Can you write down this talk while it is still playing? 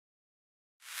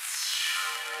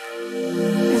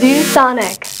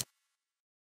ViewSonic.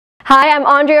 Hi, I'm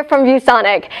Andrea from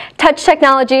ViewSonic. Touch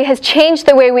technology has changed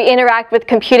the way we interact with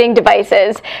computing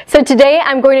devices. So today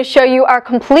I'm going to show you our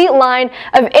complete line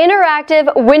of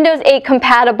interactive Windows 8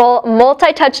 compatible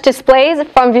multi-touch displays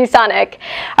from ViewSonic.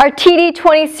 Our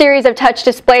TD20 series of touch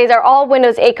displays are all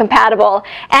Windows 8 compatible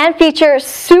and feature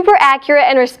super accurate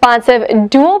and responsive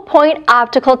dual-point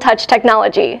optical touch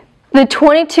technology. The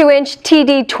 22-inch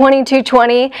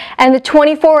TD2220 and the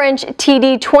 24-inch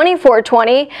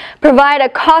TD2420 provide a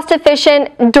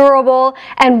cost-efficient, durable,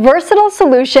 and versatile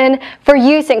solution for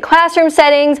use in classroom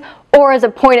settings or as a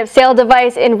point-of-sale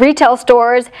device in retail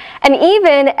stores, and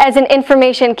even as an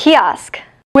information kiosk.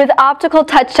 With optical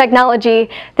touch technology,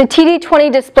 the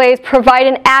TD20 displays provide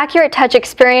an accurate touch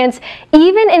experience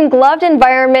even in gloved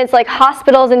environments like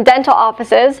hospitals and dental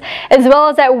offices, as well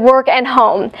as at work and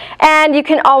home. And you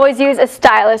can always use a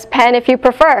stylus pen if you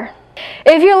prefer.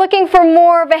 If you're looking for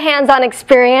more of a hands-on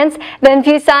experience, then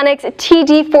ViewSonic's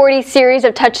TD40 series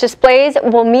of touch displays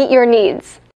will meet your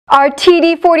needs. Our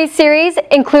TD40 series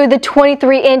include the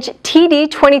 23-inch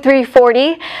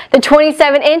TD2340, the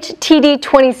 27-inch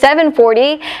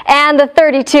TD2740, and the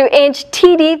 32-inch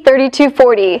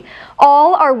TD3240.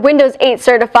 All are Windows 8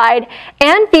 certified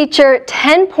and feature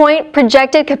 10-point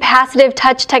projected capacitive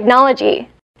touch technology.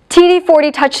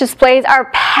 TD40 touch displays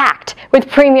are packed with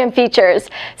premium features,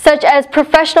 such as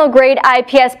professional-grade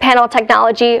IPS panel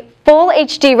technology, full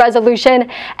HD resolution,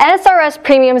 SRS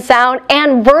premium sound,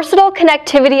 and versatile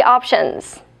connectivity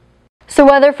options. So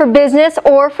whether for business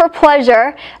or for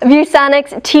pleasure,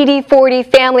 ViewSonic's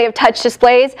TD40 family of touch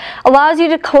displays allows you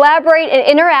to collaborate and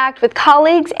interact with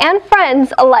colleagues and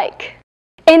friends alike.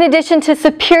 In addition to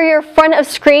superior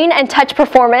front-of-screen and touch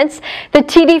performance, the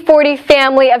TD40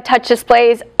 family of touch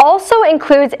displays also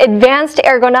includes advanced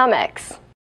ergonomics.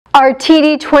 Our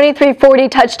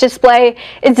TD2340 touch display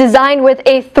is designed with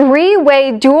a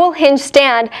three-way dual-hinge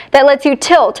stand that lets you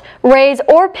tilt, raise,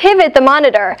 or pivot the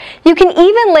monitor. You can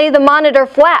even lay the monitor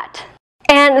flat.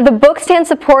 And the book stand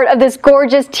support of this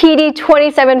gorgeous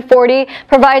TD2740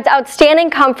 provides outstanding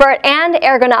comfort and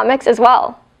ergonomics as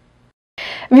well.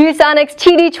 ViewSonic's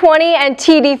TD20 and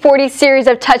TD40 series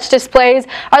of touch displays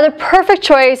are the perfect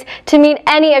choice to meet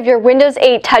any of your Windows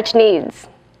 8 touch needs.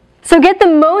 So get the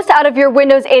most out of your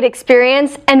Windows 8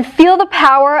 experience and feel the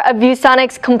power of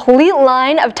ViewSonic's complete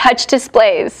line of touch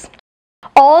displays.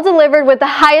 All delivered with the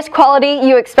highest quality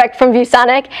you expect from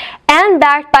ViewSonic and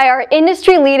backed by our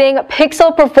industry-leading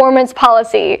pixel performance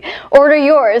policy. Order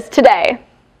yours today.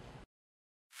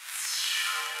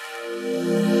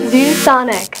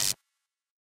 ViewSonic.